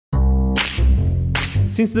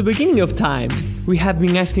Since the beginning of time, we have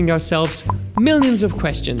been asking ourselves millions of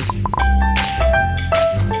questions.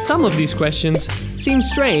 Some of these questions seem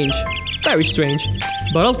strange, very strange,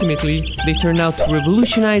 but ultimately they turn out to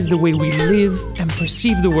revolutionize the way we live and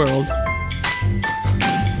perceive the world.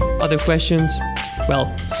 Other questions,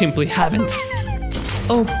 well, simply haven't.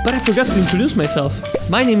 Oh, but I forgot to introduce myself.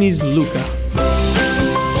 My name is Luca.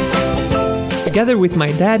 Together with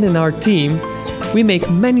my dad and our team, we make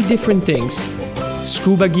many different things.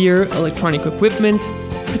 Scuba gear, electronic equipment,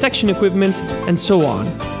 protection equipment, and so on.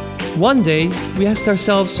 One day, we asked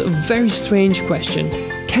ourselves a very strange question.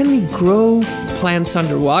 Can we grow plants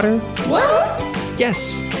underwater? What?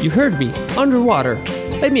 Yes, you heard me, underwater.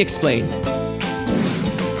 Let me explain.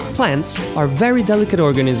 Plants are very delicate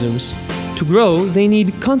organisms. To grow, they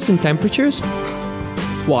need constant temperatures,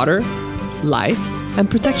 water, light,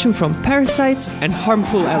 and protection from parasites and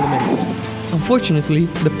harmful elements. Unfortunately,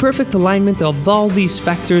 the perfect alignment of all these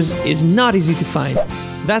factors is not easy to find.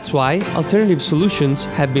 That's why alternative solutions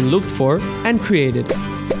have been looked for and created.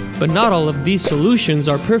 But not all of these solutions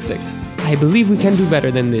are perfect. I believe we can do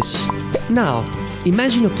better than this. Now,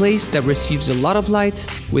 imagine a place that receives a lot of light,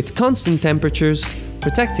 with constant temperatures,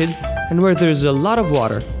 protected, and where there's a lot of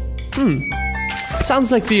water.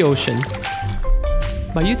 Sounds like the ocean.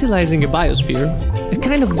 By utilizing a biosphere, a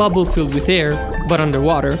kind of bubble filled with air, but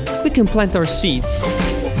underwater, we can plant our seeds.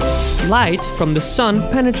 Light from the sun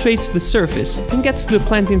penetrates the surface and gets to the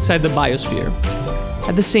plant inside the biosphere.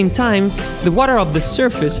 At the same time, the water of the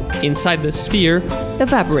surface inside the sphere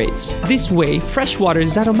evaporates. This way, fresh water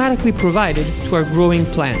is automatically provided to our growing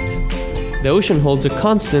plant. The ocean holds a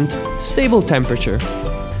constant, stable temperature,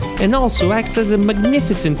 and also acts as a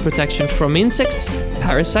magnificent protection from insects,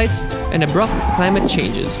 parasites, and abrupt climate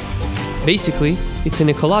changes. Basically, it's an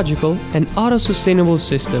ecological and auto-sustainable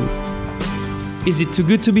system. Is it too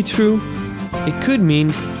good to be true? It could mean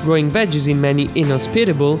growing veggies in many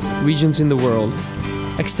inhospitable regions in the world,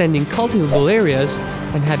 extending cultivable areas,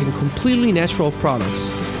 and having completely natural products,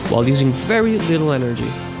 while using very little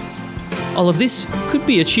energy. All of this could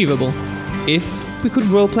be achievable if we could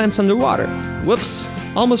grow plants underwater. Whoops,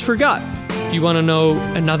 almost forgot. If you want to know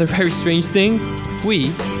another very strange thing,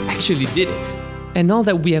 we actually did it. And all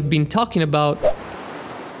that we have been talking about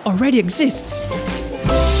already exists.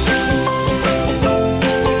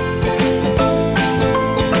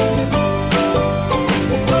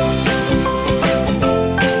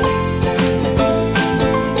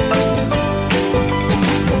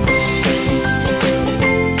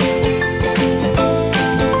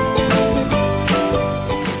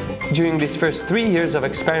 During these first 3 years of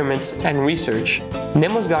experiments and research,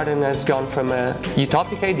 Nemo's Garden has gone from a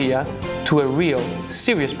utopic idea to a real,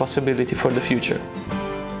 serious possibility for the future.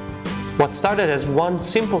 What started as one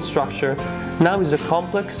simple structure now is a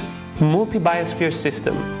complex, multi-biosphere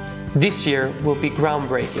system. This year will be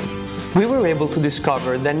groundbreaking. We were able to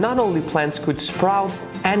discover that not only plants could sprout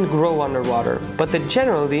and grow underwater, but that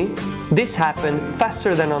generally this happened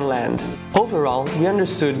faster than on land. Overall, we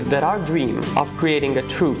understood that our dream of creating a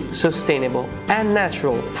true, sustainable, and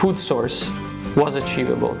natural food source was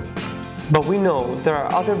achievable. But we know there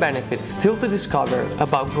are other benefits still to discover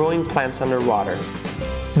about growing plants underwater.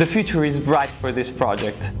 The future is bright for this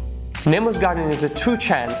project. Nemo's Garden is a true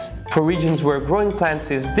chance for regions where growing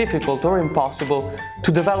plants is difficult or impossible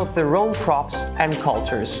to develop their own crops and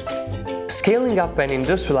cultures. Scaling up and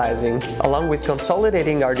industrializing, along with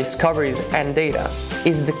consolidating our discoveries and data,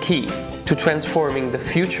 is the key to transforming the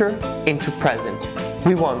future into present.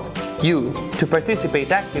 We want you to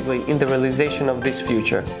participate actively in the realization of this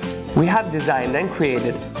future. We have designed and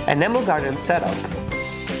created a Nemo Garden setup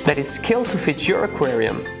that is scaled to fit your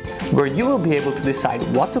aquarium, where you will be able to decide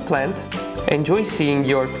what to plant, enjoy seeing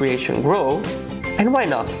your creation grow, and why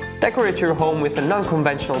not, decorate your home with a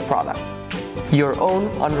non-conventional product, your own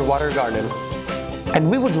underwater garden. And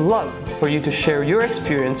we would love for you to share your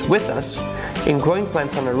experience with us in growing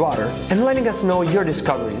plants underwater and letting us know your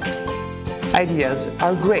discoveries. Ideas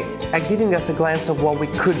are great at giving us a glance of what we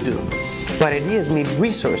could do, but ideas need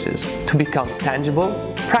resources to become tangible,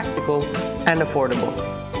 practical, and affordable.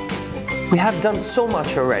 We have done so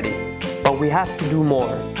much already, but we have to do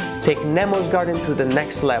more. Take Nemo's Garden to the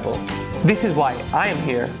next level. This is why I am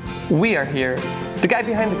here, we are here, the guy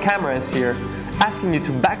behind the camera is here, asking you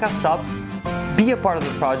to back us up, be a part of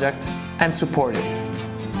the project, and support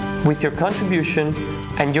it with your contribution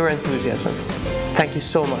and your enthusiasm. Thank you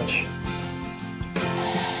so much.